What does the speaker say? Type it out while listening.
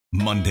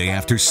Monday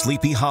after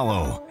Sleepy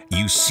Hollow,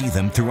 you see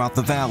them throughout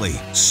the valley,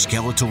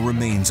 skeletal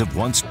remains of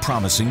once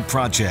promising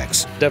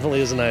projects.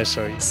 Definitely is an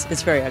eyesore.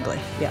 It's very ugly,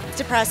 yeah.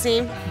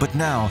 Depressing. But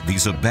now,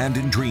 these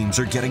abandoned dreams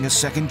are getting a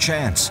second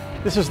chance.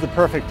 This is the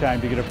perfect time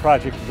to get a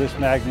project of this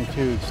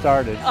magnitude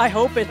started. I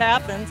hope it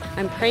happens.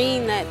 I'm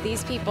praying that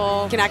these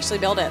people can actually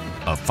build it.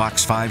 A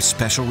Fox 5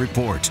 special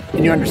report.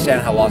 And you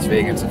understand how Las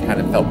Vegas has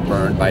kind of felt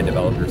burned by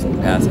developers in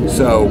the past.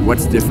 So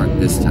what's different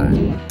this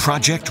time?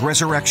 Project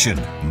Resurrection,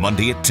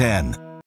 Monday at 10.